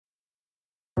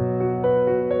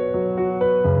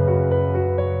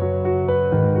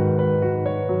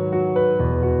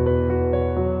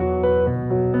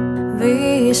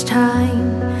This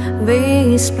time,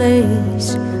 this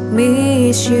place,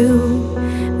 miss you,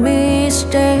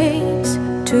 mistakes,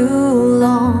 too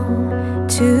long,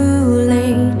 too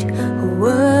late. Who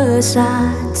was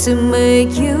I to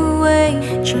make you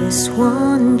wait? Just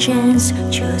one chance,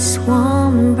 just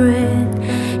one breath,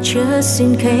 just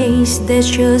in case there's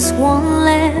just one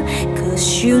left.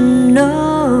 'Cause you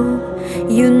know,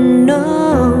 you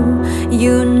know,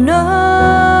 you know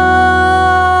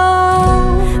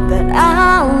that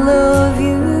I love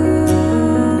you.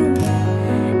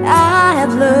 I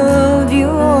have loved you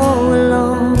all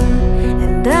along,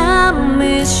 and I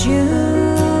miss you.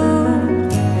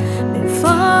 Been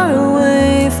far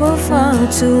away for far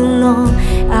too long.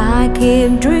 I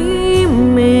keep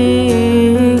dreaming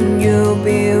you'll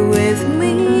be with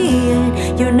me and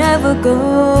you'll never go.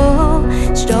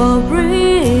 Stop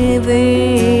breathing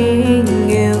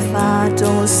if I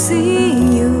don't see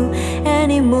you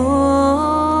anymore.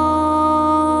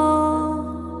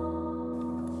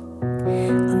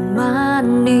 On my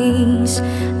knees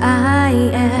I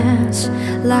ask,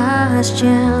 last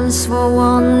chance for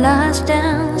one last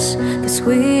dance. 'Cause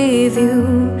with you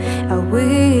I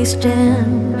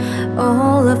withstand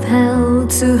all of hell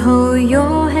to hold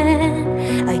your hand.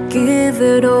 I give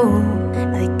it all,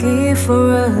 I give for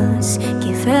us,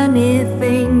 give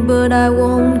anything, but I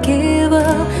won't give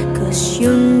up. 'Cause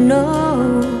you know,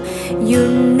 you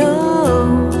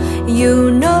know, you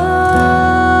know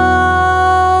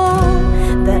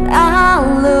that I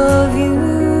love you.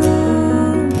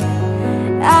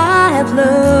 I have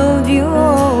loved you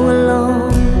all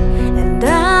along, and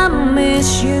I miss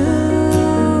you.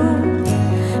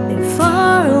 Been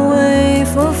far away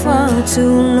for far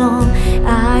too long.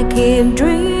 I keep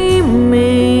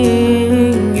dreaming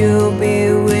you'll be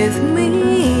with me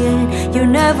and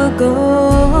you'll never go.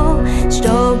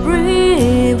 Stop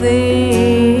breathing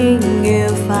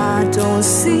if I don't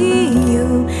see you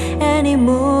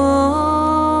anymore.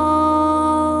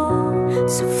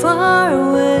 So far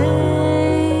away,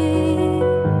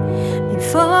 been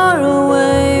far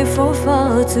away for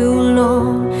far too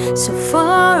long. So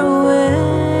far away,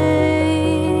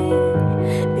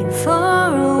 been far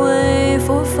away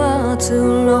for far too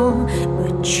long.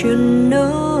 But you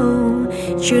know,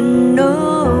 you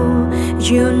know,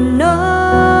 you know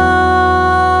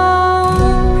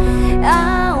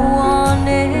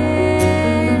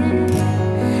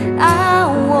I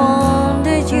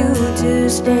wanted you to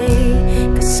stay.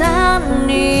 'Cause I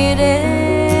need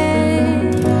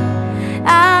it,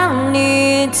 I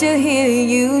need to hear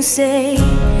you say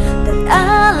that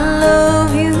I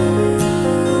love you.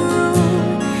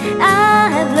 I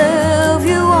have loved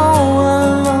you all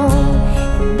along,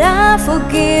 and I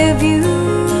forgive you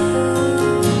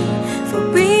for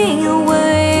being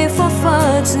away for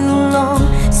far too long.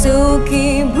 So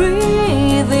keep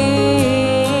breathing,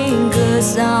 'cause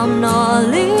I'm not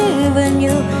leaving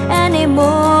you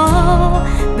anymore.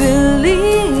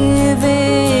 Believe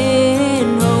in,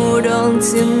 hold on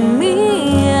to me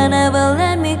and never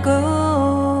let me go.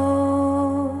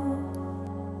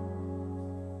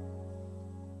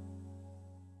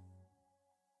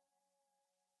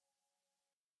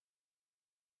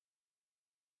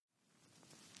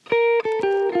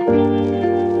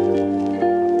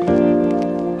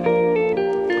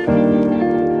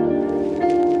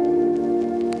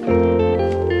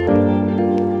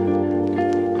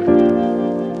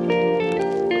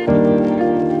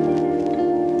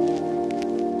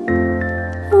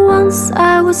 Once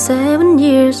I was 7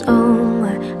 years old,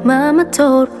 my mama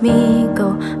told me, go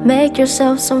make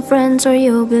yourself some friends or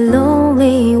you'll be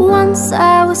lonely. Once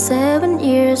I was 7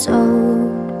 years old.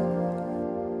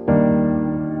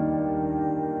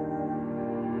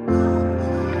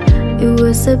 It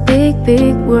was a big,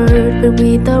 big word, but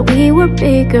we thought we were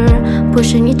bigger,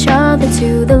 pushing each other to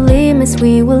the limits,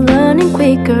 we were learning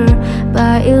quicker.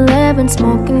 By 11,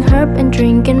 smoking herb and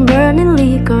drinking burning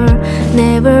liquor.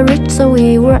 Never rich, so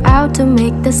we were out to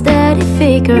make the steady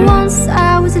figure. Once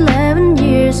I was 11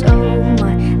 years old,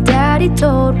 my daddy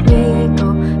told me, go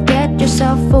get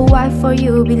yourself a wife or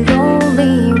you'll be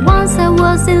lonely. Once I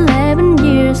was 11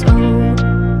 years old.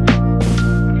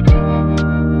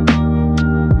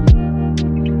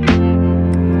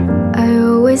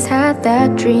 Always had that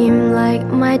dream like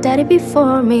my daddy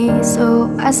before me. So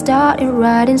I started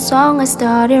writing song, I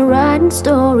started writing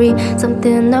story.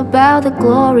 Something about the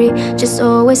glory just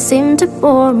always seemed to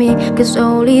bore me, 'cause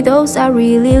only those I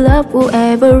really love will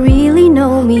ever really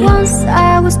know me. Once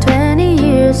I was 20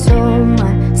 years old,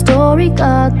 my story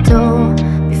got told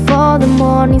before the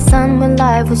morning sun when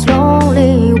life was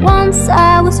lonely. Once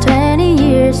I was 20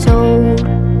 years old.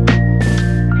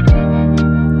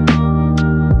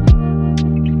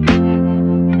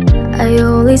 I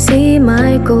only see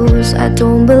my goals, I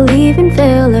don't believe in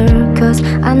failure, cause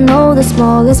I know the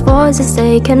smallest voices,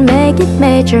 they can make it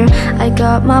major. I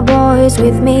got my boys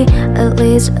with me, at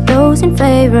least those in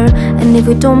favor. And if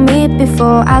we don't meet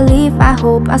before I leave, I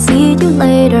hope I see you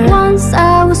later. Once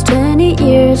I was 20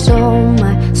 years old,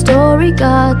 my story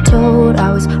got told.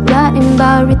 I was writing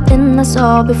about everything I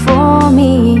saw before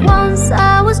me. Once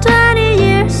I was 20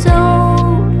 years old.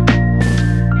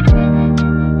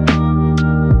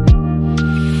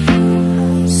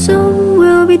 Soon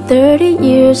we'll be 30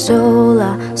 years old.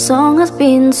 Our song has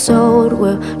been sold.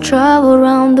 We'll travel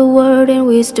around the world and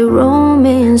we still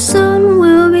roaming. Soon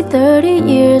we'll be 30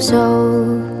 years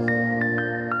old.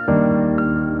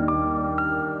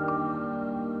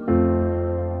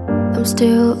 I'm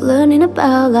still learning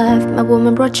about life. My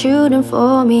woman brought children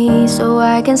for me, so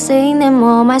I can sing them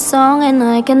all my song and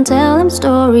I can tell them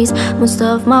stories. Most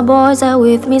of my boys are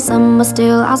with me, some are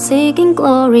still out seeking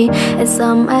glory, and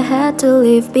some I had to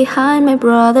leave behind. My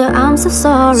brother, I'm so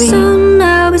sorry. Soon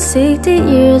I'll be 60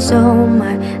 years old.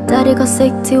 My daddy got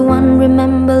 61.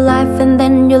 Remember life and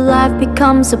then your life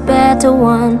becomes a better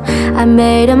one. I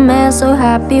made a man so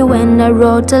happy when I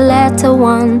wrote a letter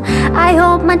one. I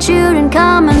hope my children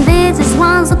come and visit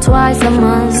once or twice a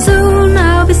month. Soon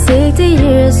I'll be 60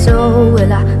 years old.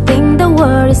 Will I think the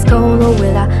world is cold, or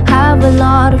will I have a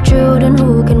lot of children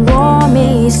who can warm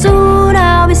me? Soon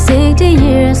I'll be 60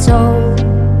 years old.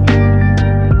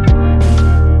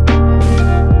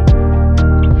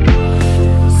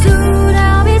 Soon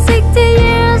I'll be 60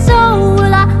 years old.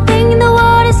 Will I think the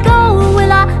world is cold?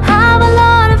 Will I have a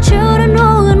lot of children who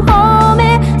can hold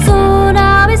me? Soon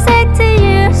I'll be 60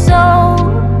 years old.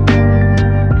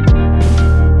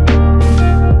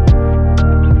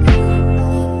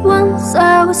 Once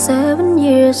I was 7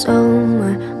 years old,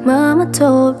 my mama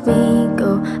told me,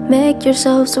 go make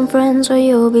yourself some friends or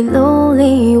you'll be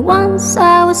lonely. Once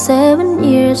I was 7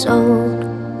 years old.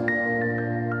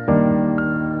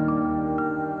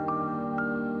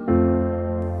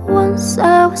 Once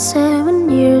I was 7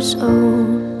 years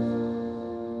old.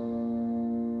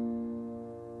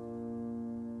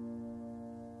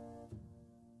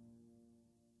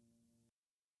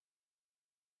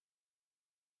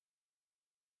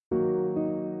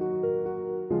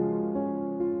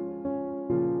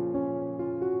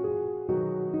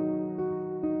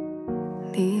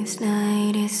 This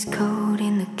night is cold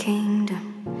in the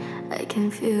kingdom. I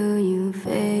can feel you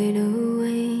fade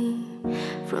away.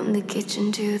 From the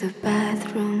kitchen to the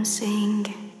bathroom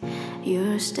sink,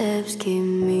 your steps keep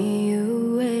me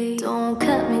away. Don't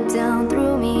cut me down,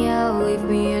 throw me out, leave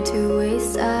me here to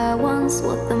waste. I once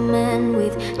was the man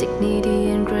with dignity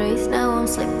and grace. Now I'm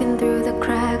slipping through the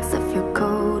cracks of your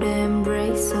cold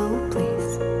embrace. So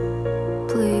please,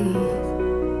 please,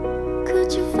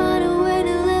 could you find a way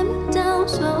to let me down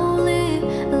slowly?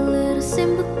 A little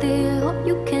sympathy, I hope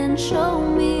you can show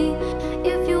me.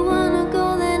 If you wanna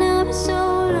go, then I'll be so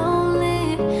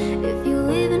lonely. If you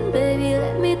leaving, baby,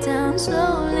 let me down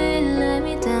slowly. Let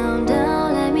me down,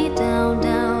 down, let me down,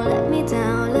 down, let me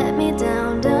down, let me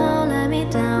down, down, let me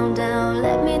down, down,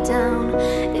 let me down.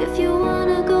 If you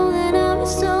wanna go, then I'll be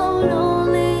so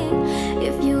lonely.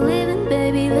 If you leaving,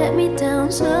 baby, let me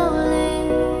down slowly.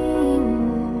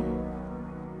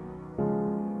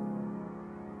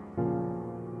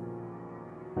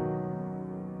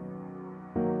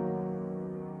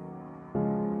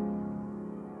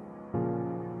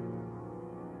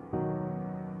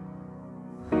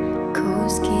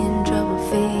 Skin drop my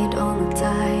feet on the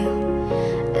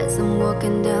tile as I'm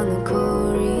walking down the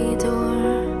corridor,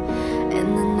 and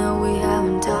I know we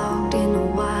haven't talked in a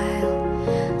while,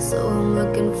 so I'm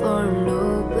looking for an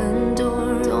open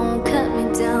door. Don't cut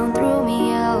me down, throw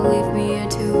me out, leave me here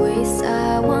to waste.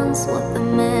 I once was the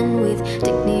man with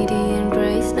dignity and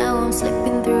grace. Now I'm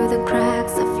slipping through the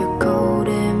cracks of your cold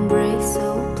embrace. So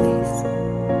please,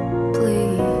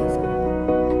 please,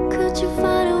 could you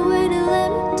find a way to let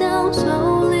me down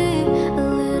slowly? A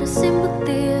little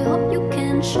sympathy, I hope you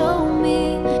can show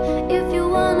me. If you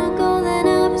wanna go, then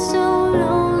I'll be so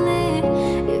lonely.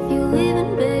 If you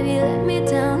leaving, baby, let me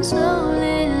down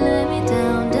slowly. Let me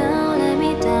down, down, let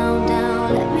me down,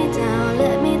 down, let me down,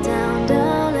 let me down,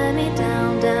 down, let me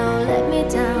down, down, let me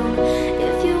down.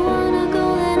 If you wanna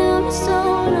go, then I'll be so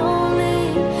lonely.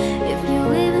 If you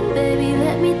leaving, baby,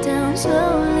 let me down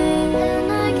slowly.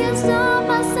 And I can't stop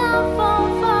myself from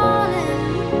falling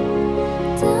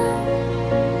down,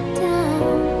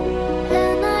 down.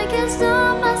 And I can't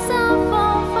stop myself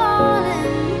from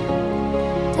falling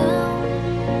down,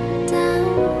 down.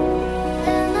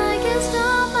 And I can't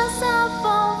stop myself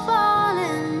from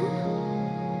falling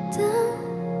down,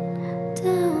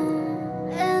 down.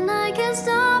 And I can't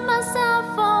stop myself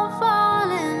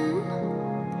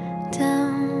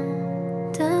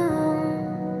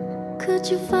But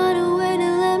you find a way to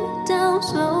let me down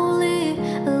slowly.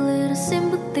 A little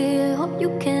sympathy, I hope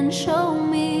you can show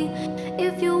me.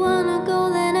 If you wanna go,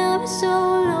 then I'll be so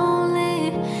lonely.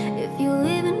 If you're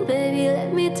leaving, baby,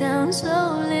 let me down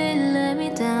slowly. Let me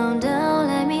down, down,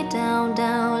 let me down,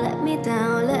 down, let me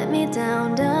down, let me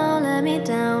down, down, let me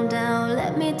down, down,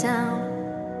 let me down.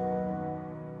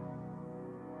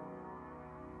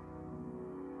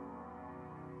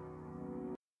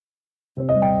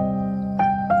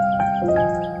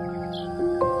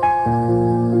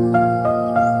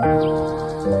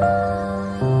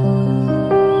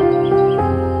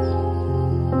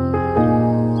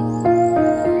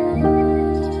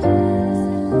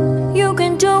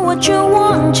 What you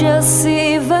want, just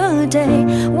save a day.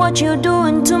 What you're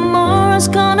doing tomorrow's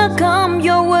gonna come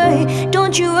your way.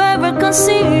 Don't you ever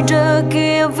consider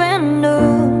giving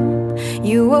up.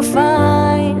 You will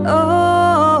find,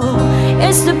 oh,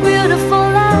 it's the beautiful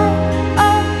life.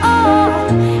 Oh,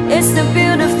 oh, it's the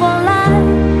beautiful life.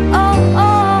 Oh,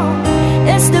 oh,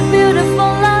 it's the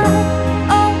beautiful life.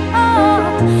 Oh,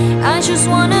 oh, I just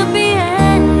wanna be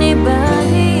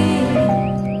anybody.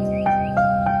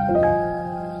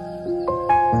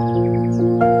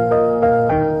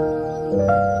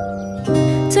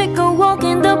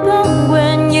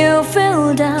 When you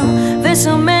feel down, there's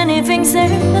so many things there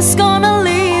that's gonna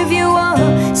leave you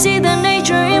up. See the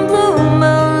nature in bloom,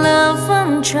 a love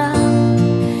and child.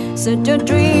 Set your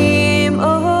dream,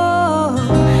 oh,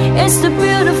 it's the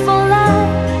beautiful life.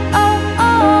 Oh,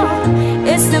 oh,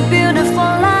 it's the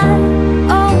beautiful life.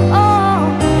 Oh, oh,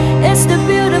 it's the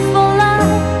beautiful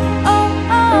life. Oh,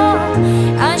 oh,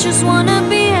 I just wanna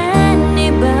be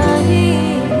anybody.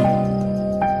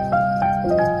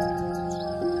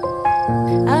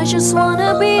 I just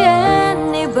wanna be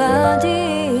anybody.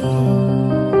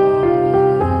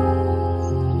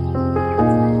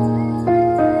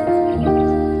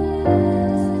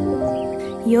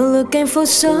 You're looking for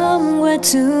somewhere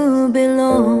to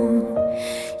belong.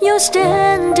 You're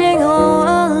standing all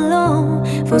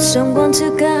alone for someone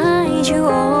to guide you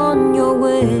on your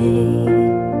way.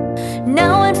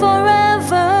 Now and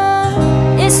forever,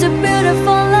 it's the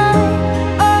beautiful life.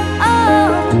 Oh, oh,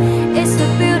 it's the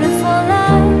beautiful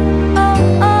life.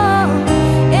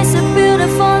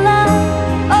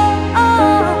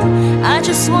 I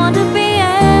just want to be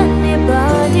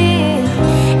anybody.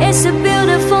 It's a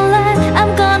beautiful life.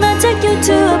 I'm gonna take you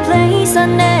to a place I've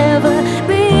never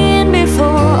been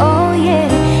before. Oh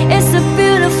yeah, it's a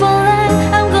beautiful life.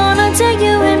 I'm gonna take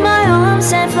you in my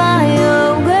arms and fly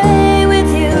away with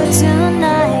you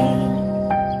tonight.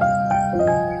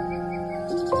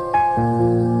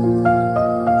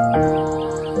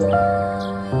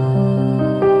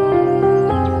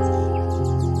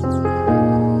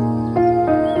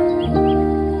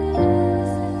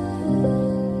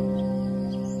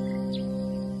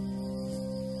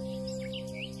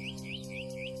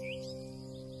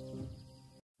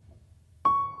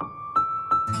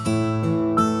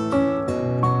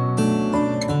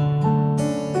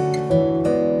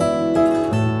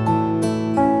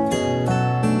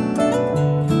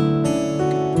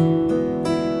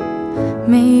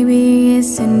 Maybe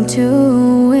it's intuition.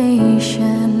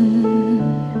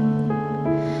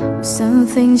 Some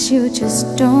things you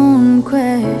just don't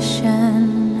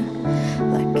question.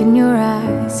 Like in your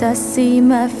eyes, I see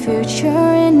my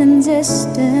future in the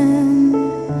distance.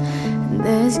 And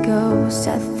there's ghosts,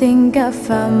 I think I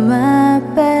found my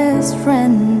best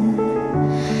friend.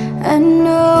 I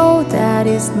know that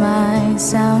it might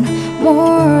sound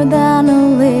more than a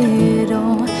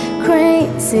little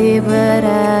crazy, but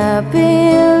I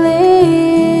believe.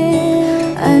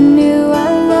 I knew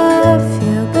I loved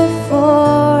you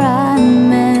before I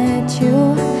met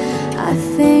you. I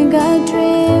think I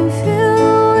dreamed you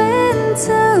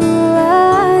into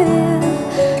life.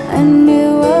 I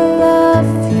knew I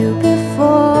loved you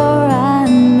before I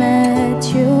met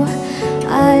you.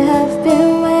 I have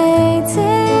been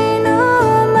waiting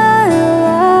all my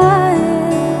life.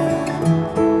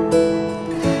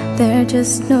 There's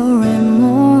just no rhyme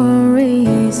or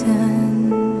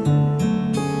reason,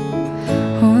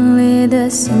 only the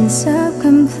sense of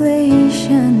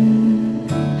completion.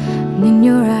 And in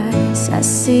your eyes I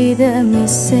see the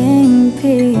missing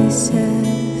pieces.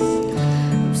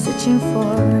 I'm searching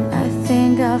for, I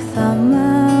think I found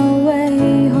my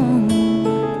way home.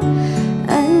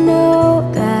 I know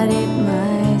that it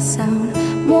might sound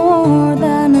more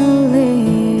than a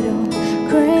little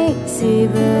crazy,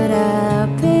 but I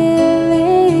believe.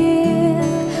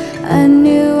 I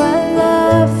knew I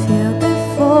loved you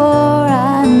before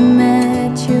I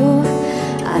met you.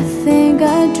 I think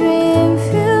I dreamed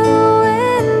you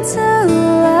into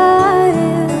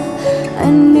life. I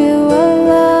knew I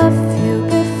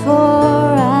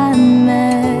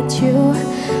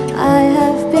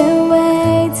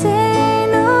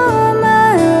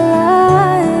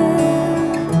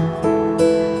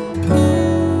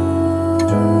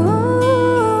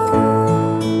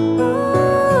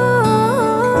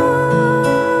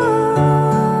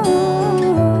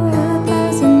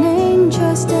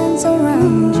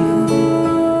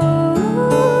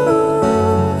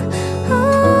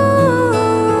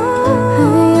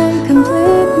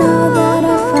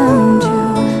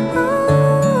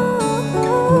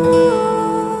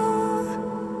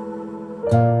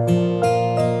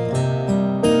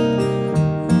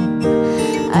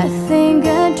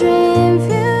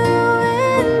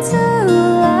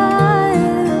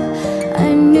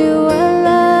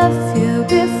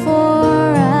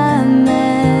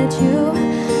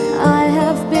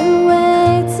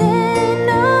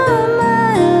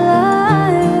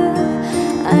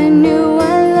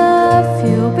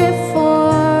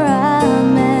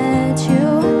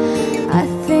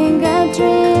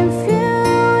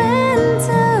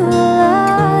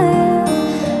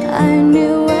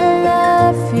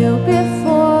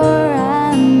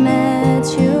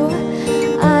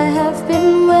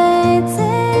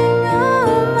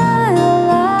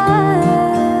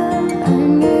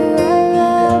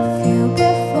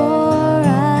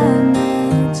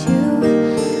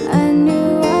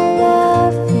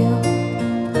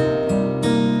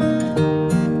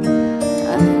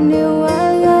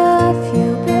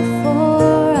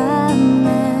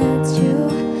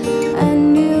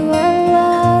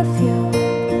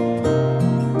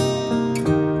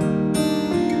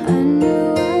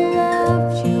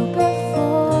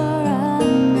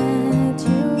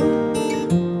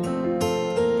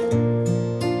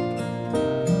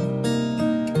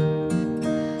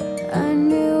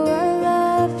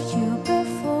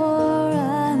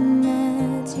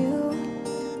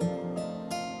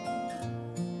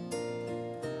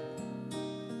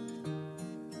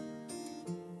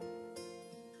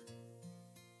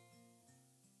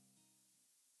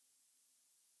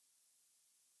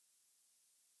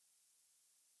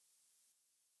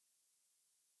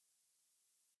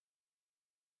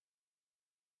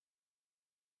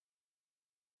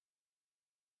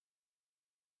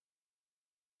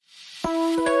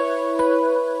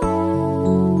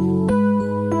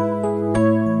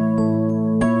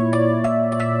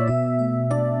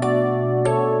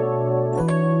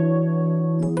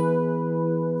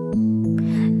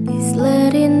It's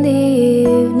late in the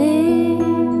evening.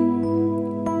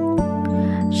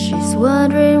 She's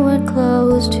wondering what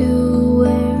clothes to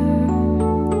wear.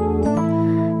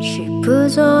 She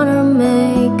puts on her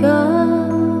makeup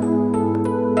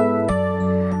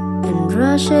and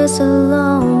brushes her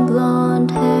long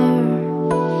blonde hair.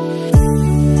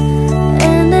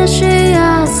 And then she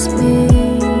asks me,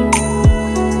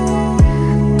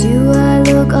 do I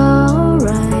look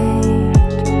alright?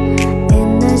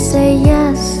 And I say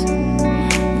yes,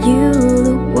 you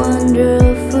look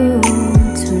wonderful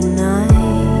tonight.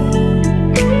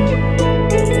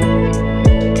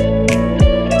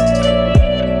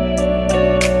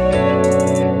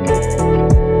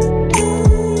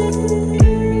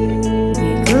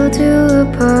 To a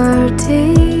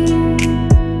party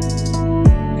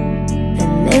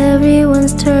and everyone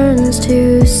turns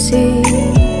to see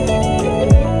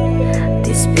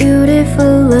this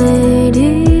beautiful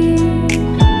lady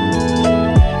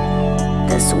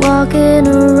that's walking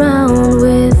around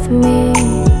with me.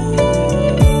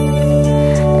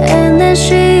 And then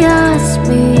she asks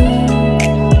me,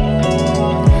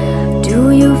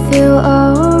 do you feel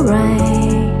alright?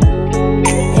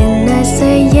 And I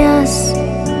say yes,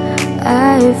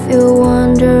 I feel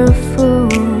wonderful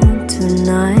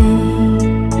tonight.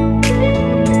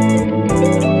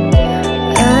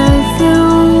 I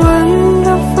feel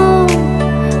wonderful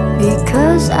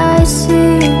because I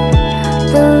see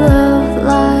the love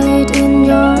light in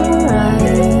your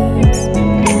eyes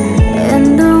and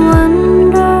the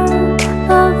wonder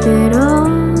of it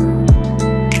all,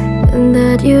 and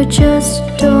that you just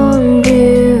don't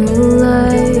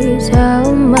realize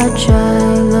how much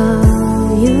I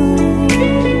love you.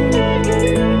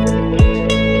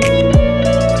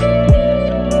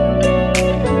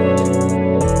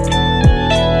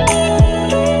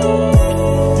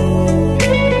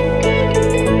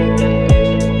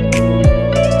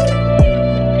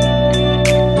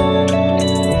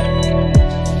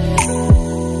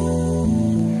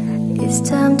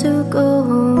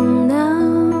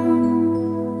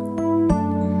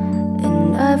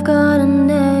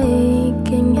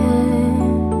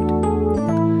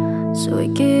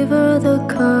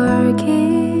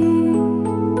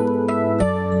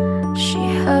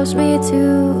 Me to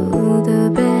the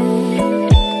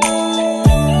bed,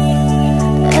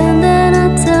 and then I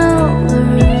tell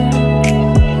her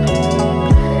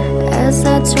as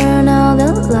I turn out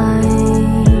the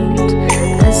light,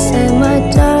 I say, my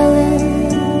darling,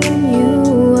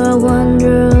 you are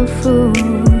wonderful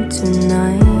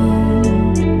tonight.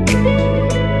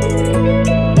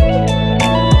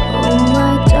 Oh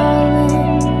my darling,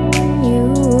 you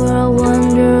are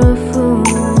wonderful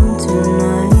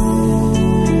tonight.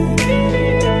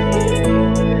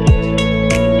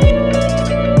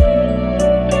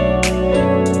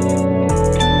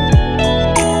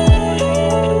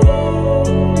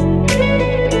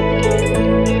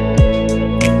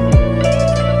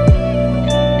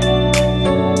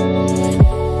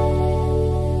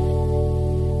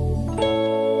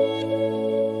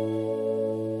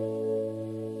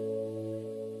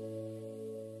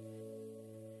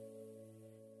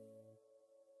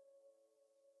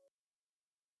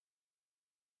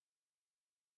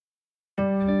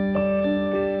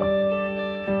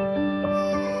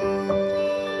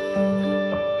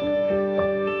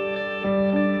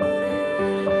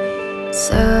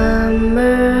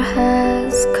 Summer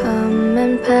has come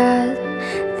and passed.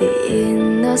 The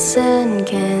innocent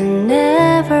can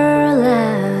never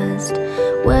last.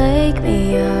 Wake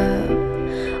me up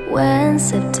when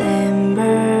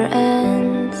September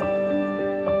ends.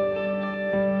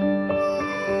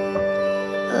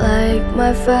 Like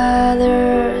my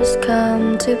father's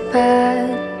come to pass,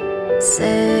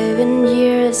 7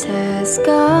 years has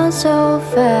gone so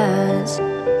fast.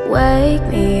 Wake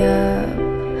me up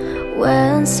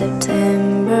when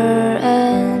September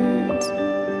ends.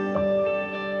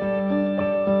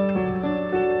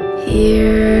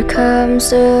 Here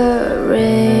comes the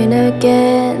rain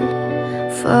again,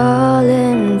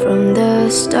 falling from the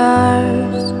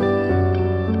stars,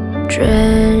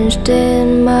 drenched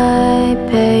in my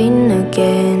pain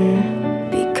again,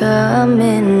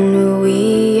 becoming who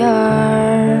we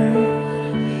are.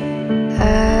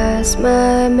 As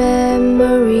my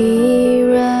memory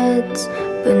rests,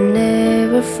 but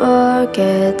never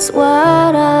forgets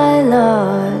what I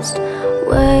lost,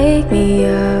 wake me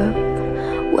up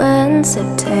when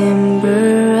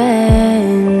September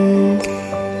ends.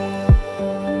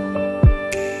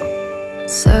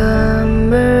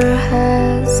 Summer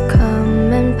has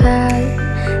come and passed,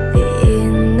 the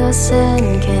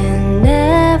innocent can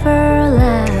never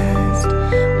last.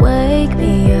 Wake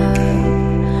me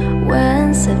up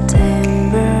when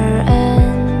September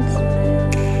ends.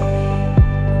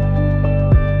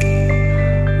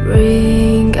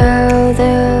 Ring out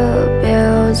the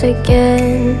bells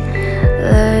again,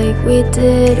 like we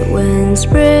did when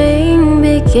spring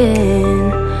began.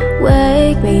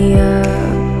 Wake me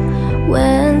up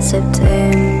when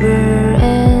September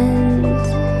ends.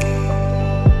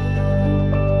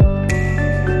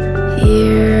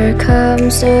 Here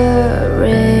comes the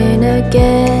rain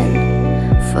again,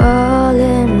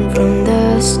 falling from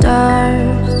the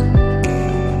stars,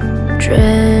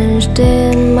 drenched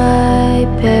in my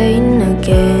pain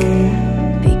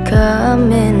again,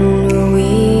 becoming who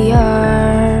we are.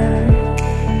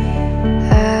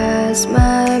 As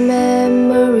my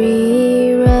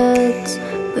memory rests,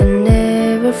 but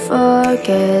never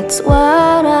forgets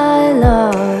what I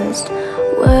lost,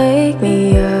 wake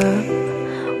me up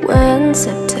when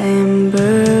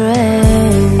September ends.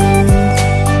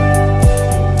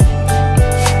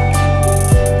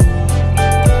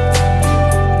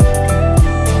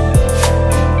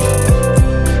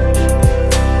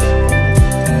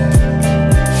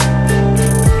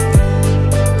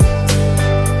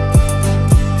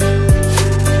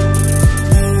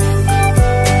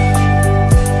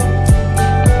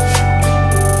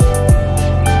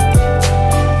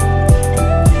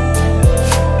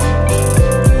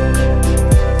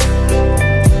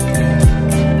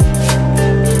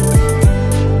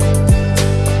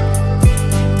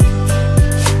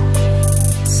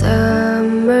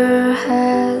 Summer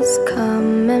has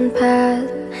come and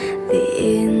passed, the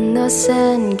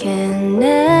innocent can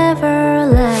never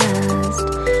last.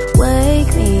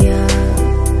 Wake me up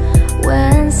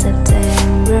when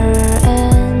September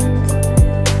ends.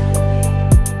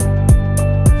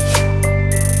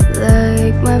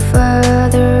 Like my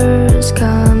father's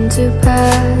come to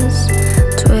pass,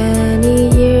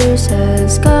 20 years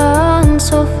has gone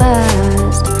so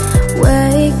fast.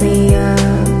 Wake me up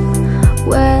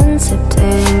when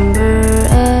September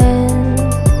ends.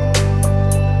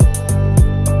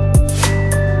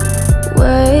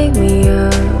 Wake me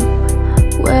up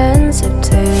when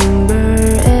September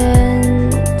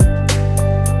ends.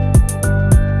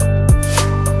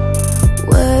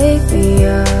 Wake me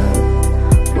up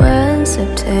when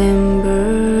September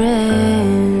ends.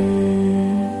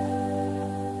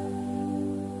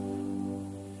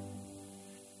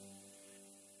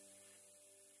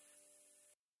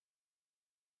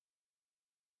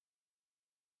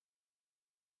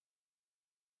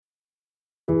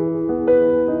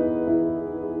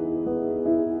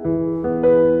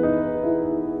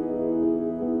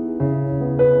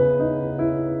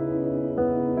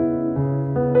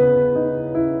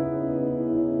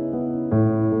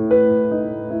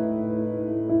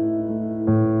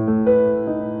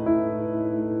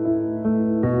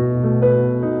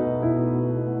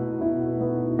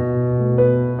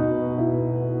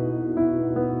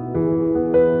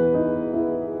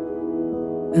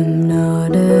 I'm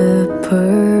not a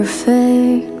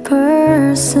perfect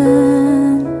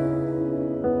person.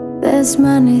 There's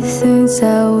many things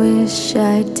I wish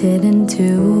I didn't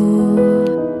do,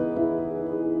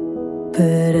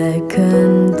 but I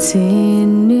continue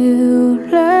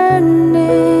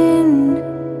learning.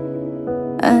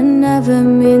 I never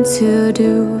mean to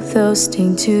do those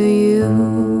things to you,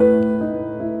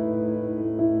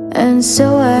 and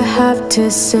so I have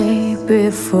to say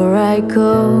before I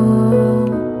go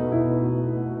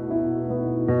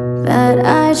that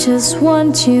I just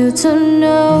want you to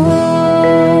know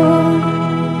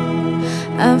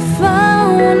I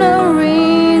found a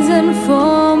reason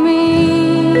for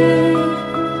me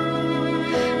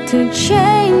to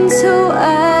change who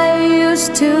I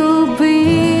used to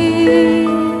be,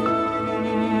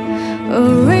 a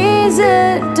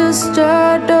reason to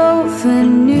start over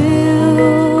new,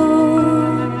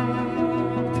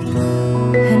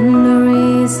 and the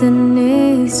reason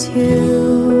is you.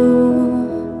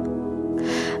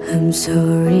 I'm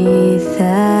sorry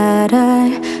that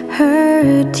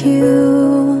with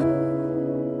you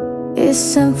is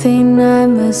something I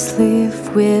must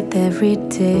live with every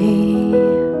day.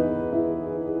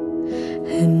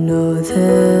 And all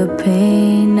the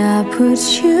pain I put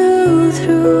you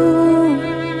through,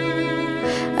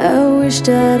 I wish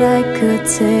that I could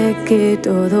take it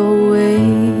all away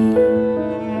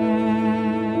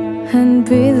and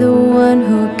be the one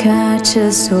who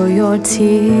catches all your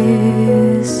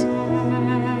tears.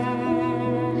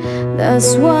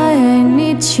 That's why I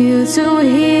need you to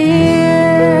hear.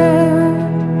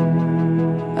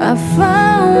 I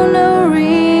found a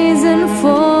reason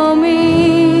for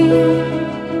me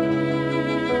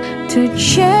to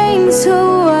change who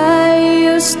I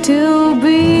used to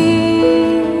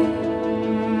be,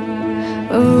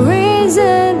 a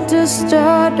reason to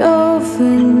start off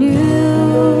anew.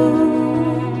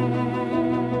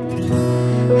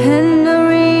 And the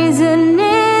reason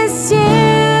is you.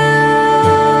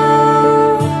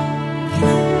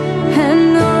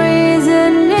 And the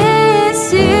reason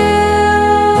is you.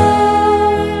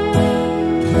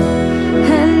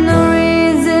 And the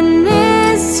reason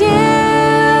is you.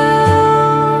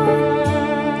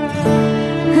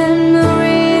 And the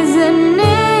reason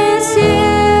is you.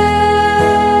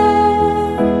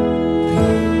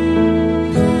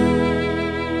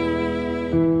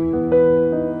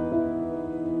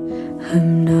 I'm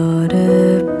not a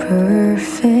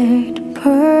perfect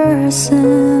person.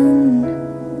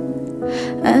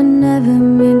 I never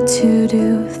meant to do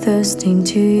this thing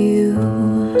to you.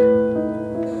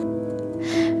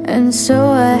 And so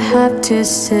I have to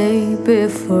say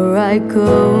before I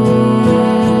go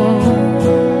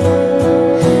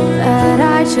that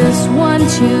I just want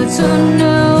you to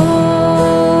know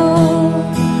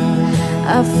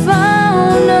I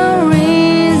found a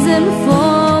reason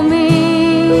for me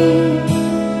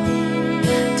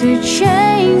to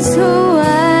change who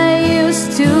I used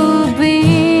to be,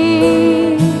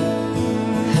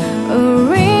 a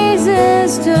reason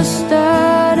to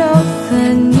start off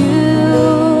anew.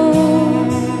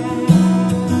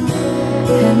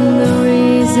 And the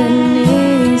reason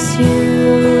is you.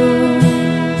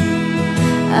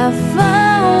 I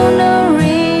found a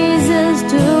reason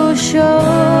to show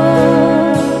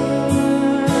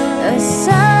a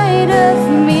side of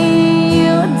me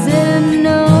you didn't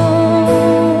know,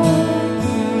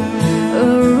 a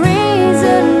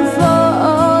reason for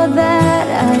all that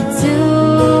I do.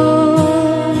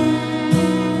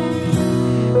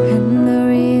 And the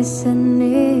reason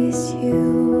is you.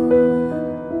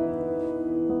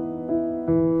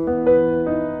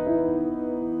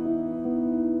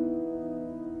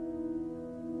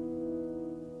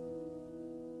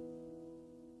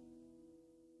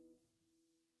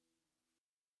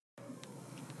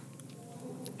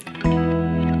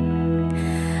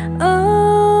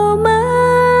 Oh,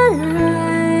 my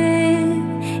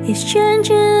life is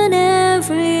changing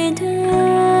every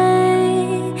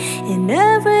day in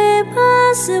every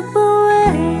possible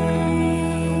way.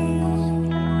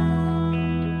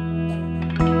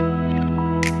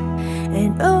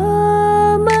 And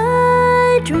all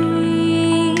my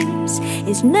dreams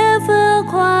is never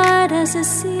quite as it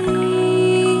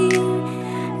seems,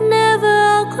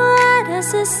 never quite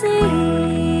as it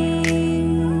seems.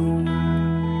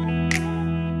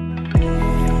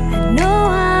 I know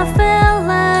I felt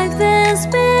like this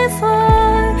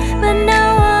before, but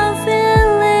now I'm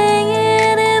feeling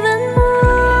it even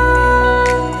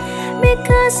more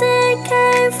because it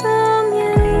came from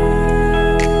you.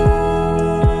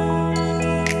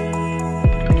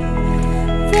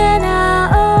 Then I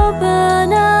open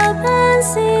up and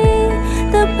see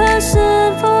the person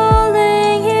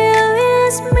falling here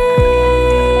is me,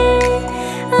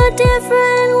 a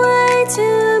different way to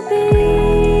be.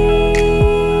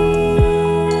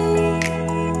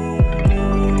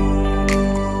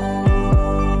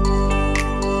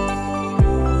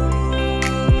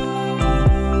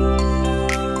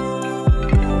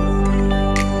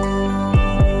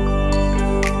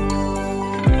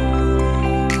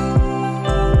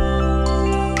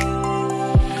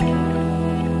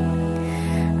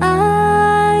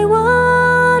 I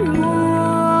want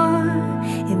more,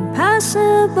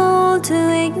 impossible to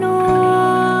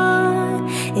ignore,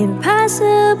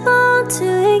 impossible to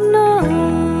ignore.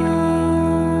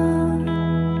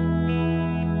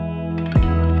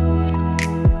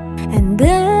 And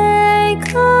they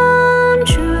come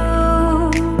true,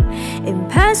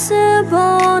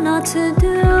 impossible not to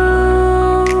do,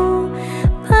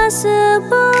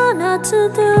 possible not to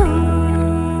do.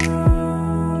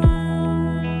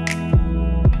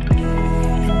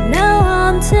 Now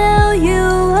I'm tell you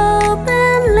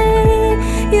openly,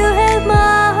 you have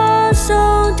my heart, so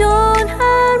don't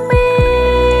hurt me.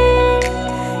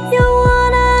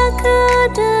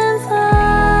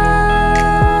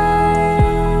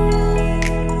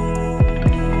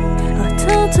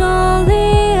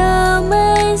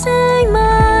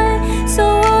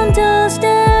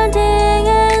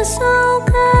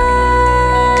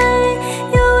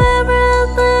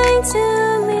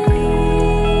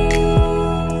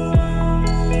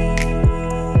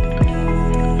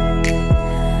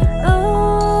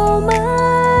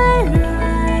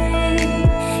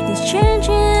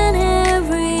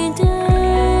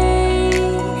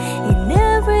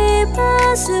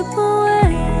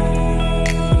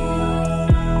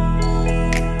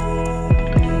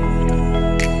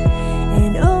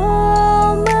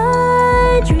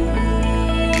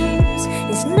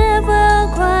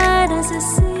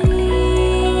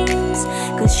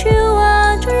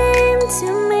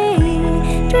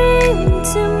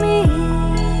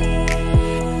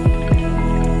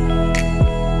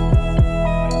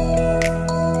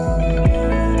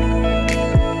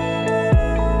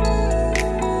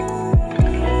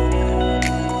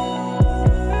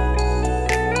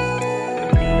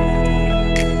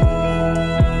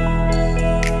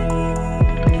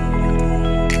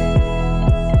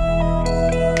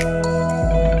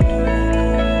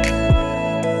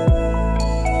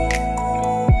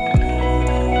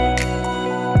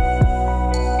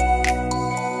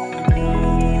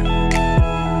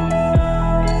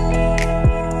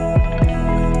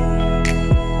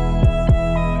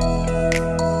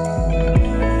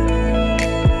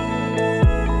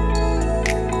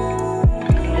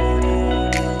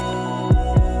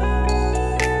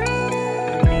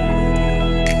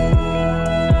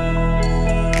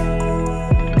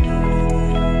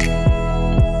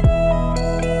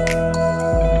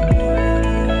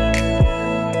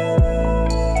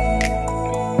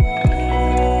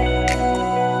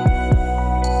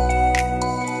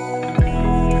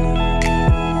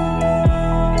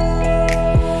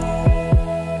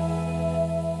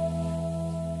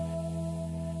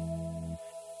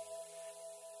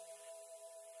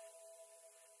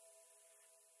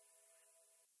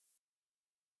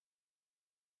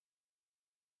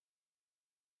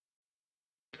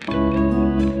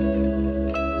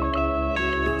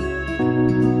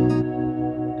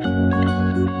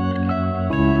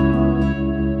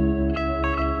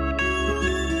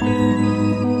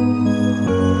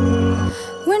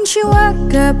 She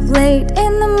woke up late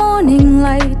in the morning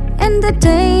light, and the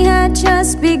day had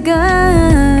just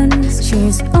begun.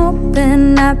 She's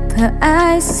opened up her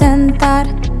eyes and thought,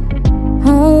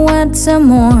 oh, what's a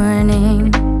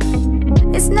morning?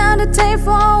 It's not a day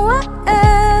for what?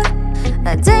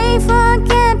 A day for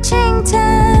catching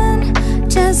tan,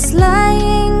 just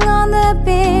lying on the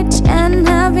beach and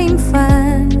having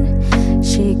fun.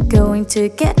 She going to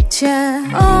get ya.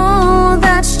 Oh,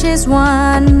 that's just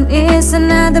one, is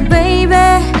another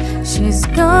baby. She's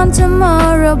gone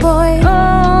tomorrow, boy.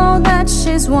 Oh, that's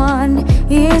just one,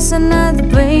 is another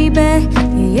baby.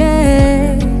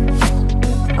 Yeah.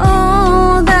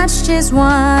 Oh, that's just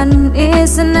one,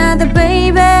 is another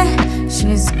baby.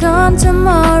 She's gone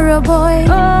tomorrow, boy.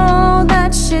 Oh,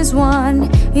 that's just one,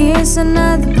 is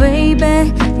another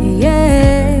baby.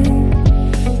 Yeah.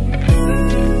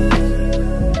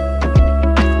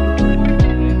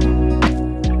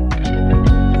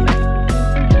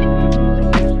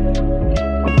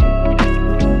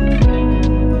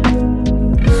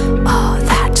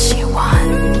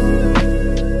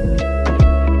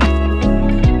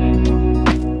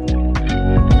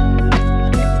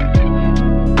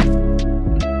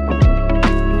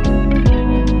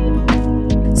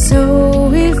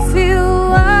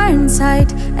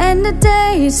 And the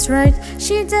day is right,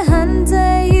 she the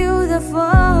hunter, you the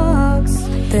fox.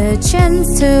 The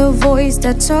gentle voice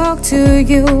that talk to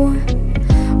you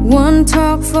won't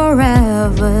talk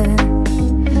forever.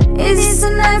 It's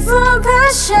a night for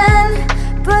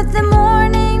passion, but the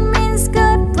morning means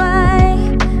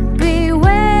goodbye.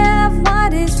 Beware of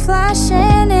what is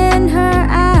flashing in her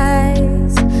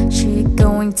eyes. She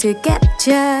going to get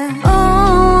ya.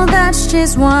 Oh, that's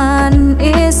just one,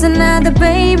 is another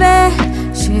baby.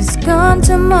 She's gone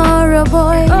tomorrow,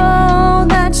 boy. Oh,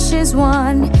 that's just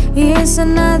one, is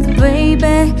another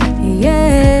baby.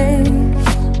 Yeah.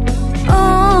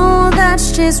 Oh,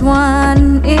 that's just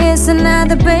one, is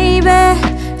another baby.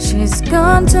 She's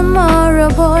gone tomorrow,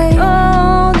 boy.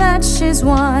 Oh, that's just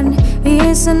one,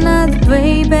 is another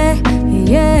baby.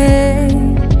 Yeah.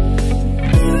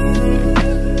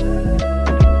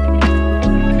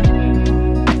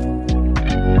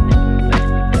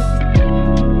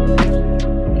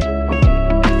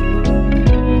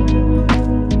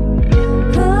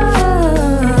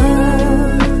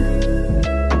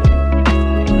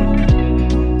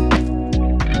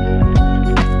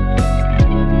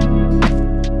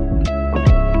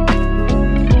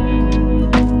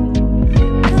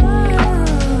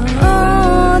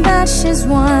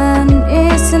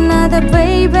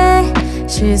 Baby,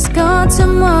 she's gone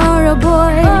tomorrow,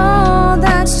 boy. Oh,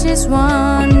 that's just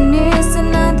one, is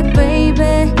another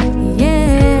baby.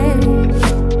 Yeah.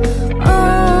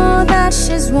 Oh, that's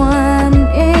just one,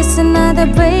 is another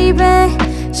baby.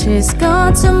 She's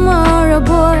gone tomorrow,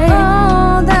 boy.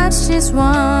 Oh, that's just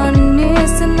one,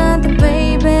 is another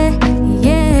baby.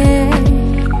 Yeah.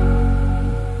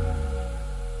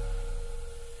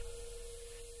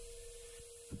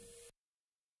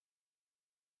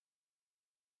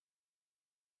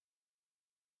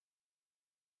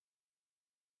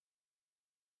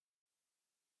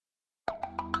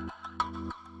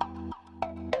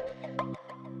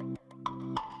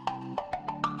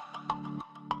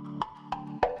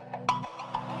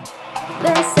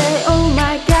 They say, oh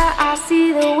my God, I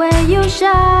see the way you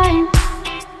shine.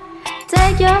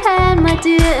 Take your hand, my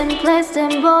dear, and place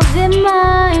them both in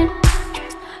mine.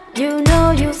 You know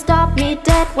you stopped me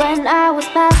dead when I was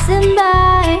passing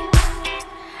by.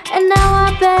 And now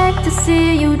I beg to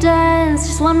see you dance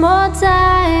just one more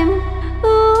time.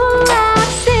 Ooh, I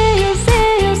see you,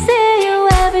 see you, see you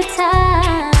every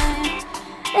time.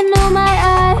 And oh my,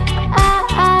 I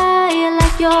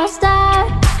like your style.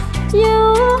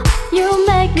 You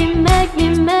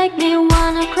make me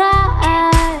wanna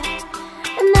cry.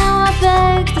 And now I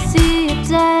beg to see you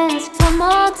dance one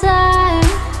more time.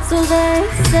 So they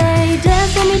say,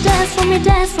 dance for me, dance for me,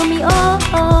 dance for me, oh,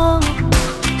 oh.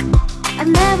 I've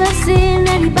never seen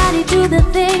anybody do the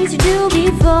things you do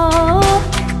before.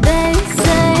 They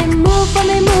say, move for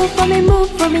me, move for me, move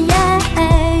for me, yeah.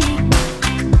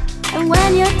 And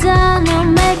when you're done, I'll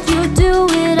make you do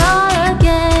it all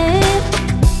again.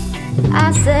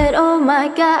 I said, oh my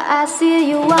God, I see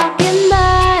you walking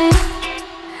by.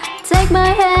 Take my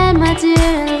hand, my dear,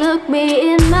 and look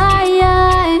me in my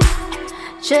eye.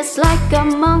 Just like a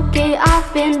monkey,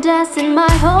 I've been dancing my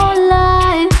whole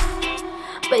life.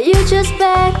 But you just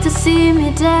beg to see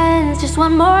me dance just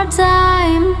one more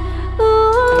time.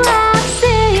 Ooh, I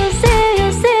see you, see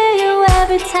you, see you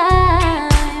every time.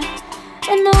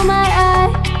 And oh my, I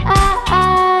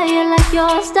like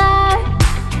your style.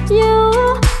 You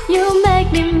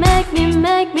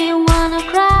make me wanna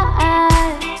cry.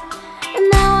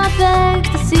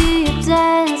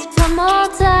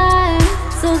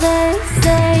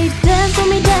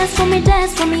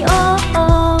 dance for me, oh,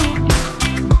 oh.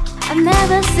 I've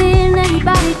never seen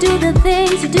anybody do the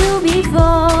things you do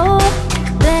before.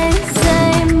 They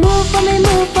say, move for me,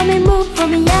 move for me, move for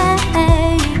me, yeah.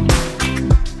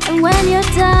 And when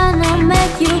you're done, I'll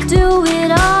make you do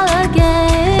it all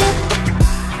again.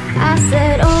 I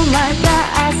said, oh my God,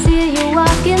 I see you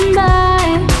walking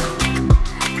by.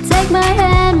 Take my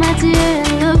hand, my dear,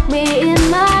 and look me in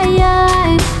my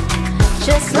eyes.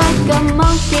 Just like a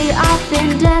monkey, I've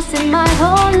been dancing my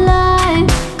whole life.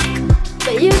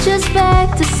 But you just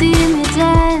beg to see me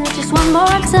dance just one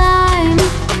more time.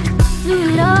 Do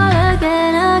it all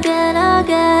again, again,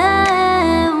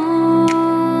 again. Ooh.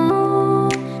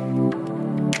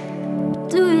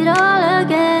 Do it all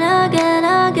again, again,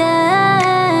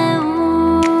 again.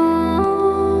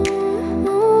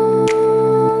 Ooh.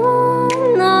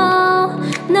 No,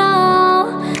 no,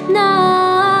 no.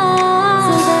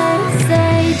 So they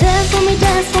say, dance for me,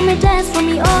 dance for me, dance for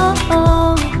me, oh,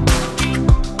 oh.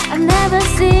 I've never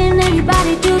seen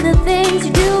anybody do the things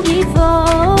you do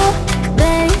before.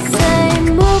 They say,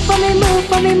 move for me, move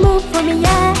for me, move for me,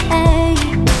 yeah.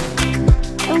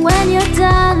 And when you're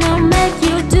done, I'll make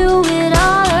you do it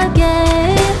all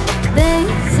again. They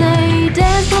say,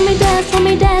 dance for me, dance for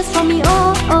me, dance for me,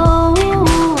 oh, oh.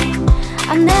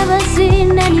 I've never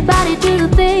seen anybody do the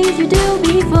things you do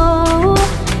before.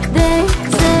 They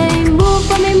say, move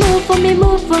for me, move for me,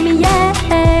 move for me, yeah.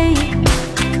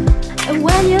 And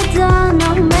when you're done,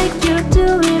 I'll make you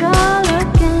do it all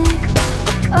again,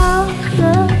 all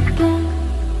again.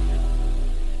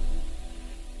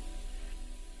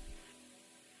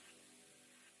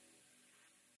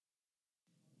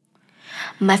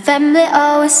 My family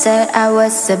always said I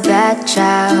was a bad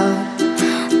child,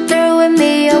 throwing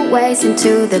me away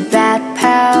into the bad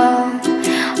pile.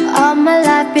 All my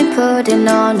life been putting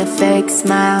on a fake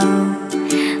smile,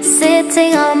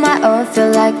 sitting on my own,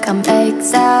 feel like I'm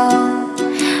exiled.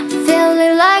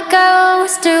 Feeling like I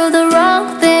always do the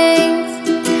wrong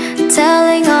things,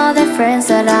 telling all the friends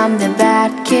that I'm the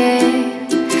bad kid.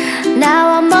 Now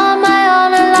I'm on my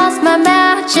own and lost my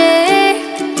magic,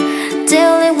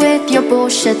 dealing with your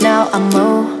bullshit, now I'm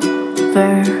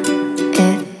over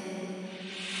it.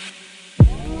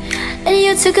 And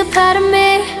you took a part of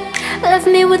me, left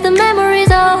me with the memories,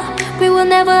 oh. We were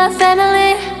never a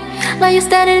family. Now you're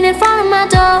standing in front of my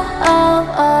door, oh,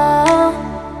 oh.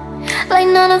 Like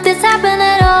none of this happened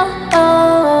at all,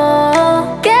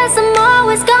 oh. Guess I'm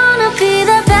always gonna be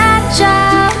the bad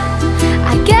child.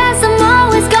 I guess I'm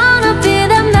always gonna be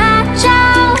the mad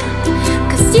child.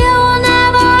 Cause you will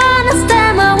never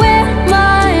understand my weird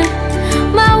mind,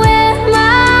 my weird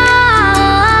mind.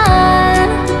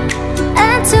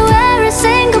 And to every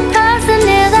single person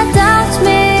here that doubts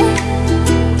me,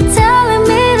 telling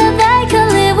me that they can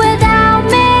live without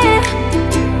me,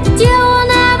 you will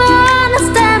never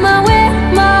understand my weird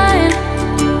mind,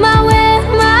 my weird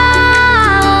mind.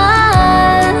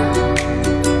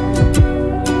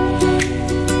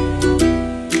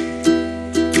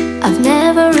 I've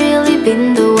never really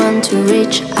been the one to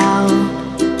reach out,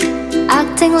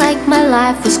 acting like my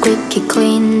life was squeaky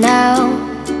clean now,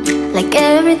 like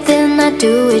everything I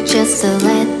do is just a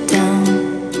letdown.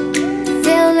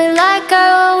 Feeling like I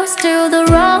always do the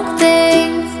wrong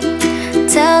things,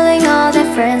 telling all their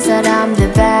friends that I'm the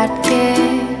bad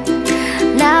kid.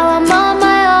 Now I'm on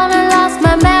my own and lost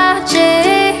my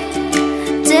magic,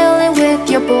 dealing with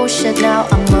your bullshit, now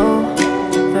I'm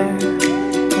over it.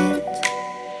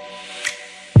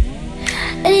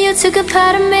 And you took a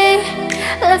part of me,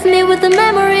 left me with the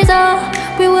memories, oh.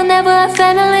 We were never a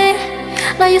family.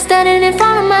 Now you're standing in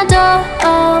front of my door,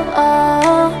 oh,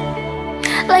 oh.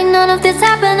 Like none of this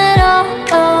happened at all,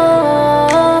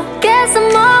 oh. Guess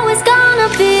I'm always gonna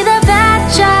be the bad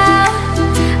child.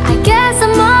 I guess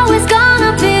I'm always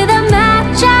gonna be the mad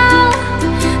child.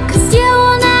 Cause you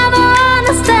will never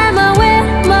understand my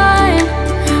weird mind,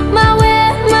 my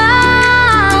weird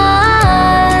mind.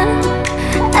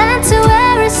 And to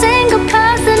every single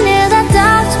person here that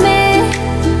doubts me,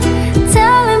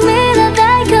 telling me that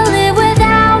they can live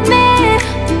without me,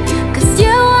 cause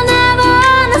you will never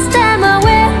understand my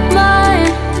weird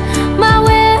mind, my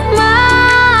weird mind.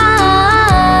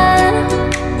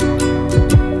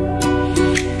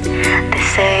 They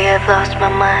say I've lost my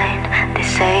mind, they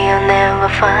say I'll never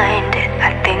find it.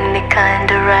 I think they're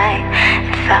kinda right,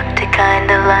 in fact they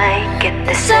kinda like it.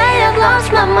 They say I've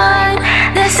lost my mind,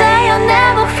 they say I'll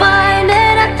never find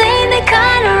it. I think they're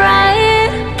kinda right.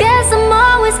 Guess I'm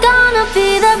always gonna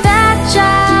be the bad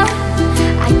child.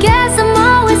 I guess I'm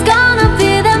always gonna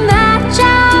be the mad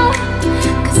child.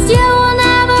 Cause you will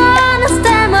never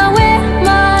understand my weird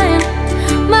mind,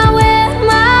 my weird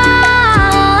mind.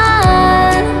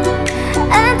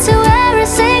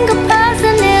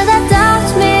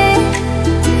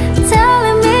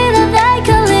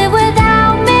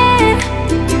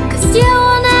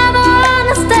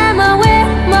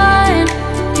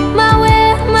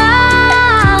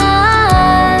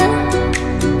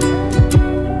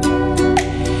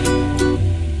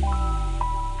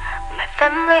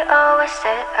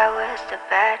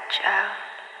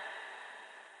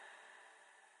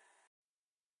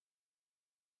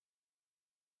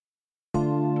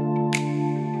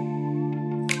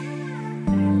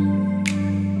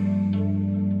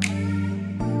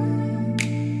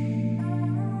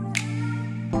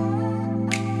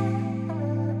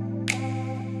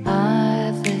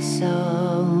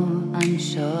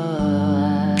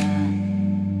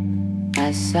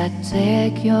 as I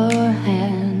take your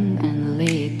hand and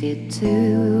lead it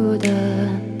to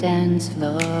the dance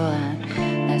floor.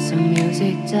 As the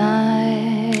music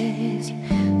dies,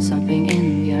 something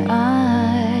in your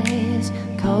eyes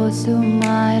calls to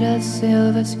mind a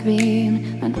silver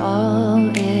screen, and all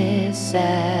is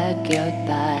said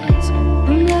goodbyes.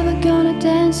 I'm never gonna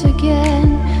dance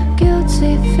again.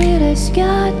 Guilty feet has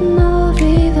got no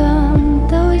rhythm,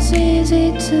 though it's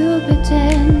easy to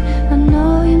pretend. I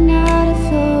know you're not a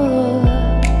fool.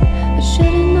 I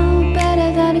should've known better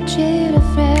than to cheat a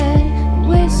friend,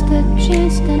 waste the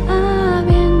chance that I've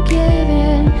been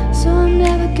given. So I'm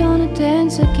never gonna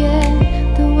dance again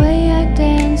the way I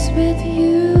dance with you.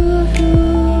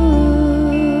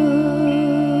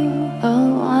 Oh,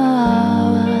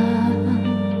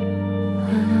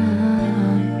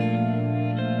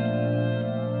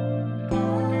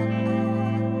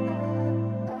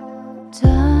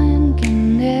 time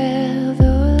can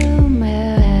never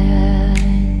mend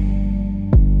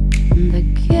the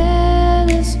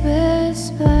careless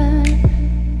whisper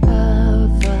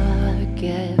of a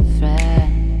good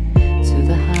friend to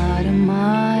the heart of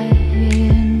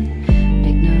mine,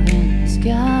 ignorant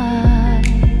sky.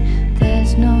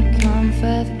 There's no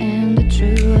comfort in the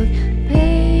truth.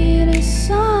 Pain is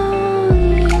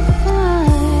only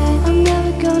fine. I'm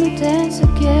never gonna dance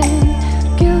again.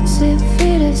 Guilty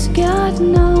feet has got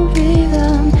no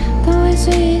rhythm, though it's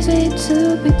easy to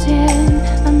pretend.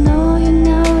 I know you're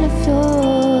not a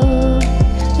fool.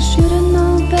 I should've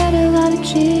known better than to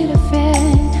cheat a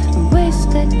friend and waste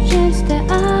the chance that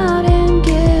I didn't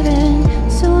given.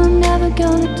 So I'm never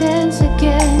gonna dance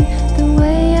again the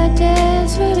way I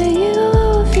dance with you.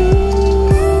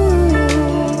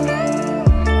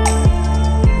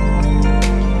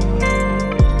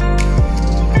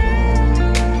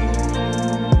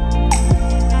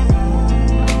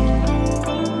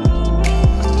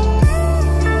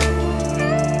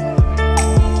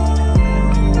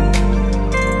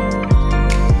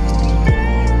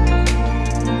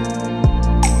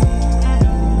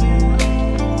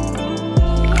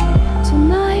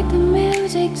 Tonight the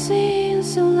music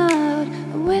seems so loud.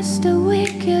 I wish that we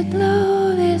could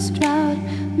blow this drought.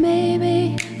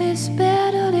 Maybe it's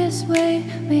better this way.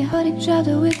 We hurt each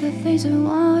other with the things we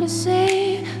want to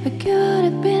say. We could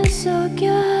have been so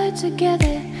good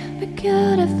together. We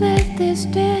could have left this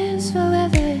dance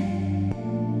forever.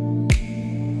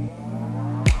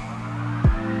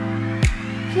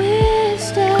 Please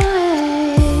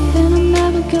stay, and I'm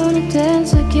never gonna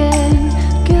dance again.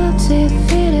 Guilty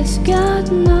feet has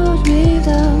got no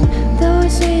rhythm, though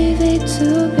it's easy to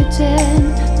pretend.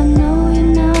 I know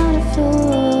you're not a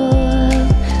fool.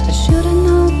 I should've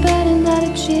known better than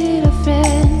to cheat a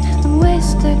friend and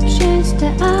waste the chance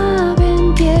that I've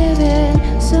been given.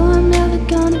 So I'm never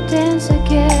gonna dance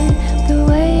again the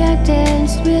way I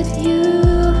danced with you.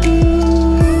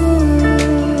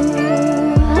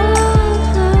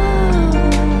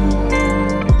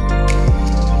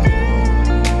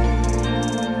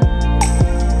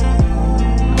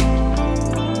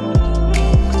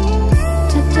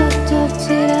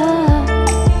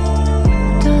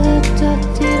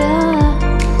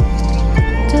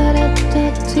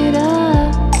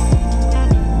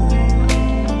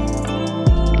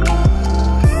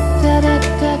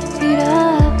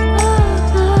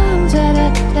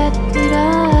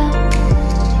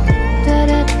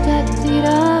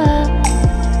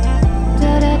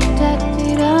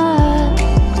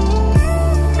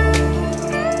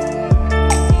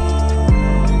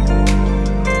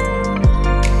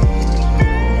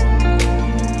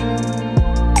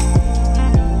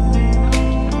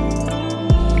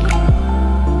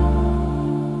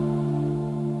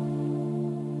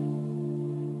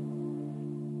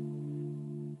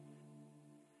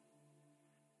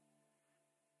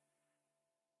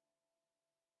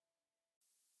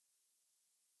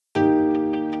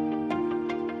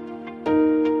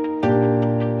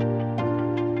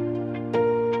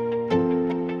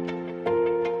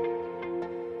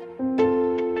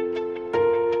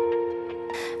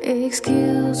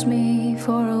 Excuse me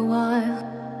for a while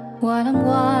I'm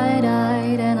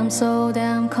wide-eyed and I'm so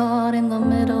damn caught in the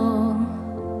middle.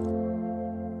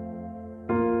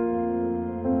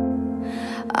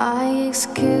 I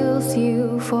excuse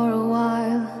you for a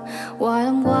while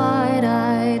I'm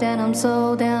wide-eyed and I'm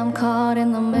so damn caught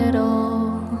in the middle.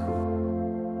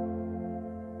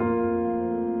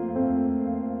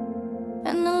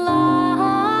 And the line,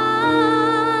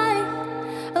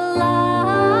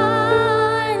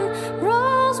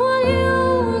 Rose, would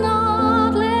you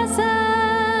not listen?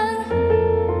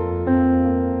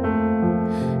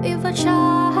 If a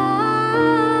child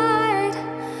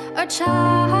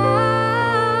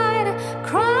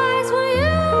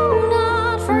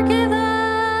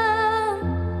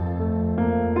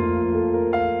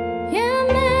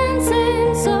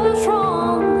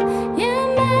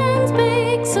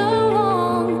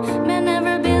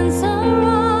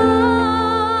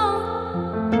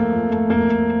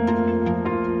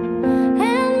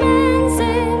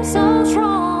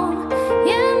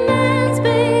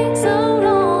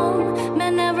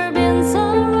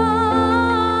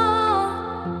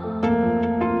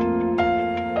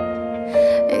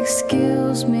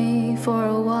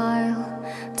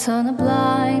turn a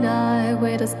blind eye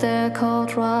with a stare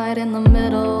caught right in the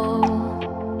middle.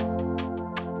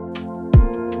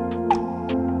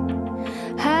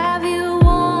 Have you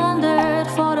wondered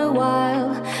for a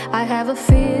while? I have a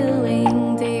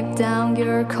feeling deep down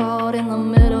you're caught in the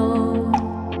middle.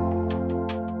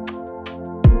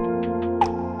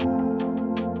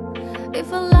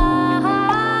 If a line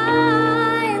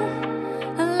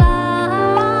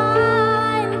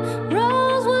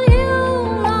Rose, will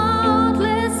you not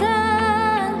listen?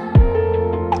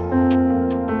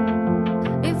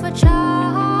 If a child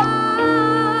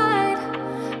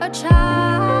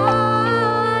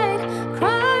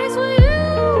cries, will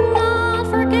you not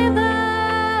forgive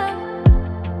them?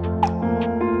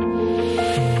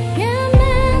 Yeah,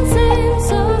 men seem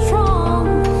so strong.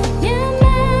 Yeah,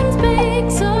 men speak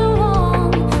so long.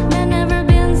 Men never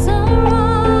been so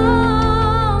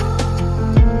wrong.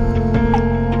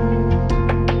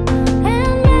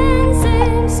 And men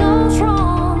seem so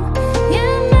strong.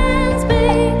 Yeah, men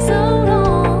speak so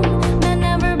long. Men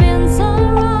never been so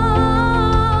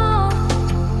wrong.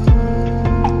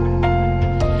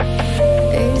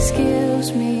 Excuse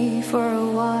me for a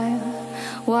while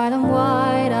I'm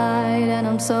wide-eyed and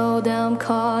I'm so damn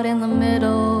caught in the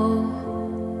middle.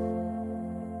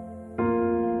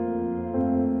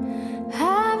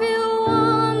 Have you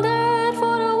wondered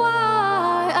for a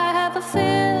while? I have a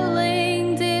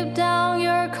feeling deep down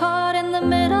you're caught in the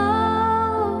middle.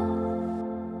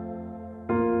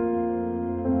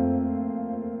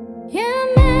 Yeah,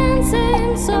 men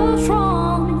seem so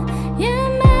strong. Yeah,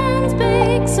 men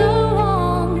speak so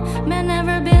long. Men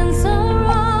never been so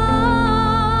wrong.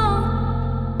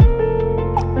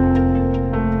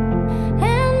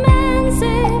 And men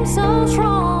seem so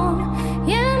strong.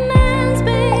 Yeah, men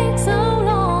speak so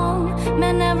long.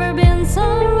 Men never been so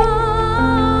wrong.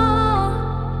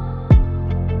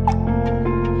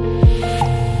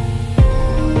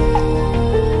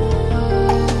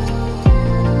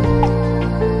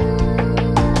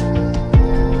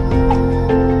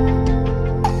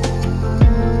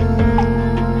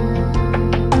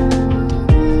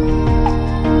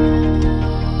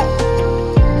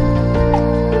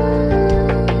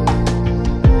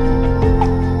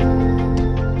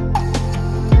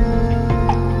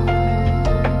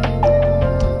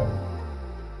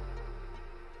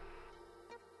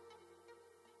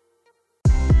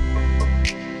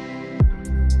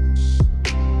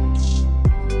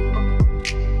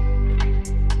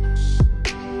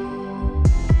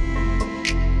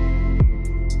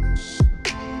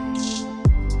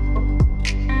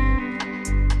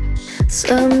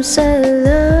 Some say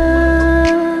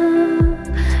love,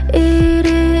 it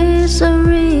is a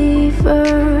river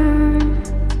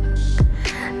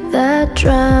that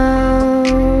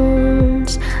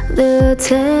drowns the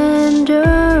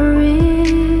tender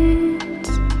reeds.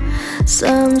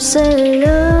 Some say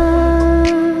love,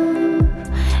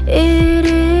 it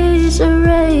is a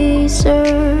razor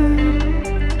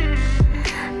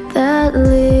that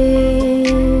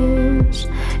leaves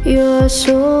your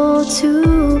soul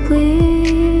to bleed.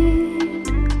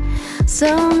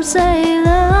 Some say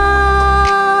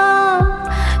love,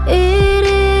 it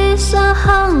is a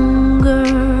hunger,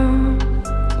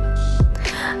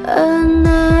 an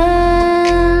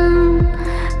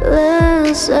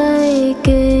endless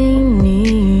aching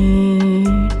need.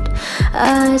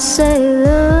 I say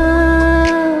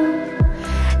love,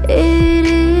 it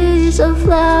is a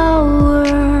flower,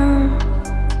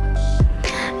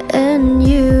 and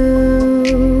you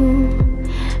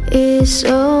is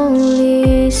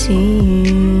only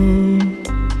seed.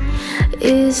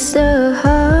 Is the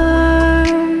heart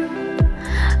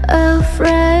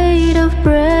afraid of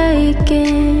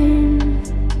breaking,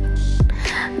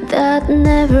 that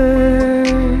never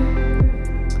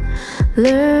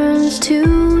learns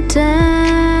to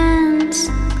dance?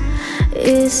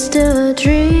 Is the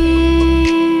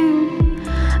dream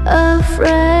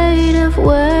afraid of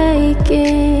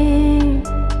waking,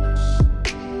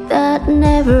 that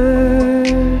never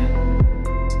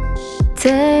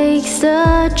takes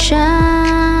the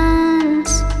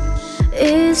chance?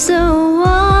 Is the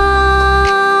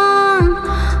one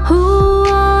who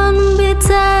won't be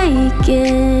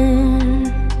taken,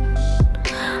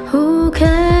 who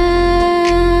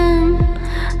can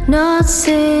not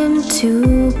seem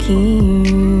to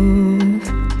give,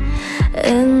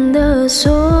 and the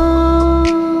soul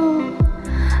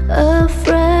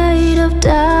afraid of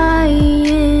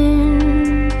dying,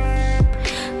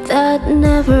 that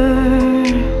never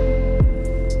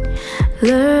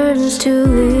learns to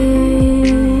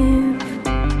live.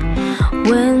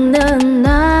 When the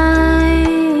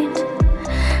night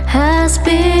has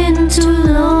been too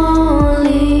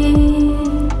lonely,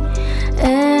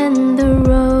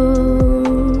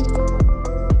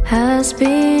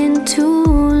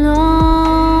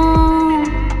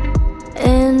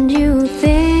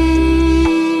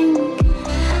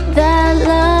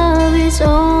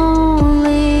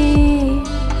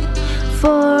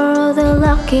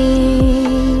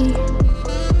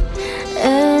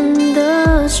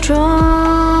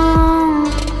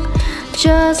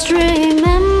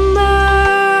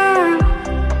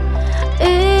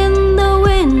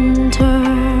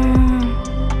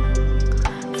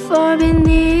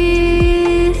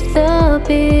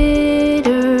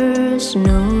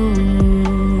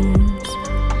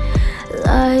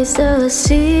 lies the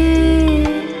seed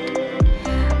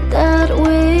that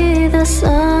with the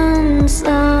sun's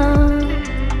love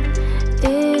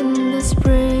in the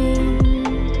spring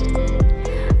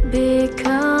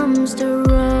becomes the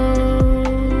rose.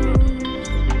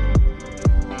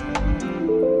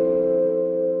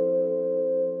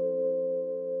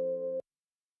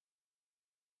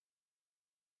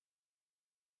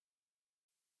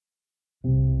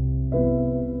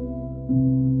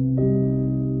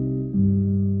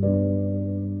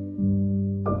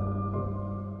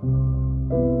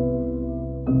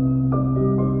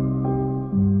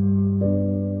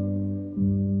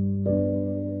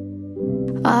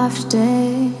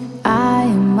 Often I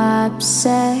am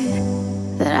upset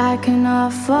that I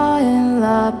cannot fall in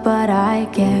love, but I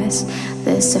guess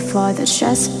there's a fall that's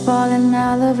just falling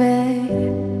out of it.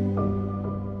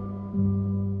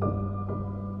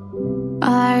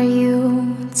 Are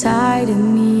you tired of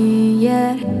me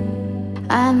yet?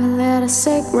 I'm a little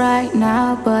sick right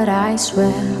now, but I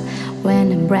swear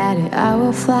when I'm ready I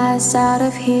will fly us out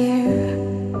of here.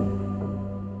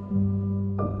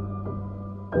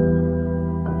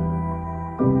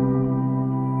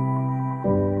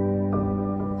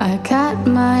 I cut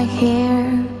my hair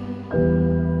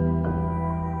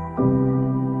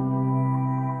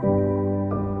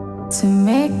to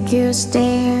make you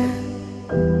stare.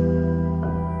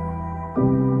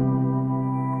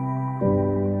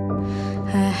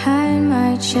 I hide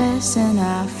my chest and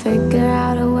I'll figure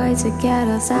out a way to get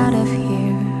us out of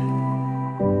here.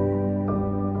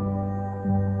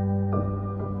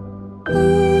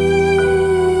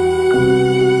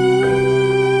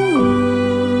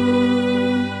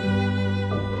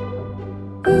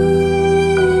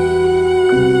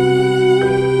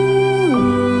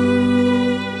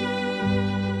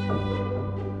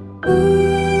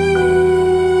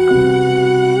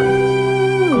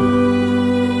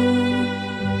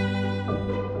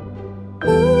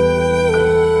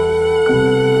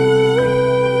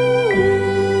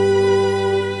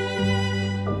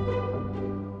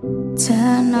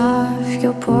 Turn off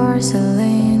your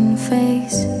porcelain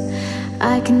face.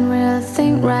 I can really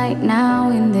think right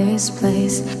now in this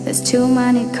place. There's too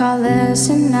many colors,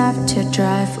 enough to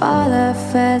drive all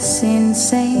of us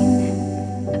insane.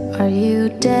 Are you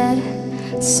dead?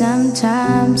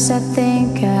 Sometimes I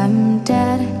think I'm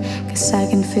dead, 'cause I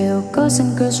can feel ghosts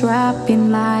and girls wrapped in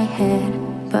my head.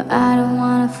 But I don't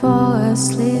wanna fall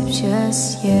asleep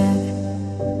just yet.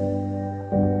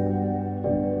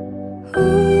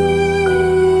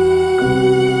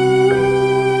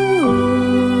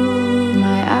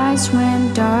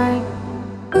 Went dark.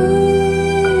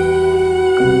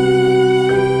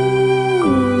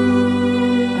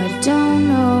 I don't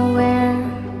know where.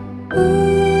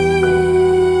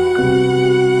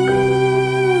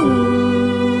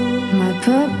 My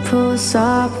purple's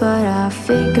off, but I'll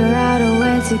figure out a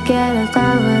way to get us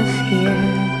out of here.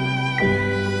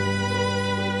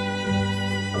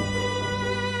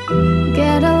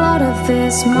 Get a lot of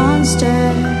this monster.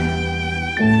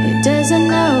 He doesn't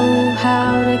know how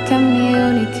to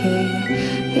communicate.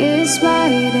 His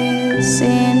mind is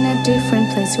in a different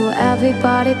place. Will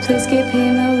everybody please give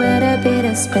him a little bit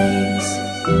of space?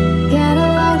 Get a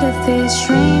lot of this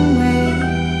train wreck.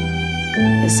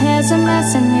 His head's a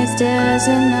mess and he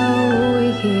doesn't know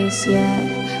who he is yet.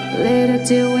 Little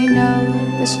do we know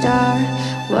the star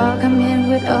will come in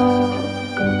with oh.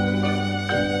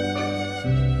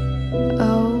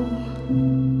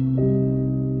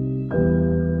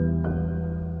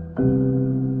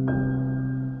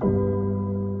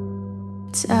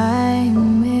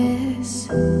 Time is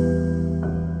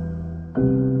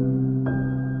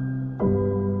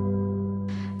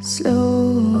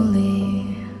slowly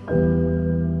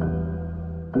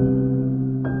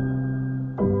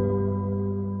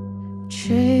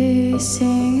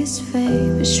tracing his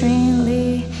fate, but strangely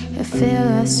it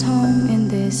feels home in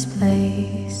this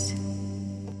place.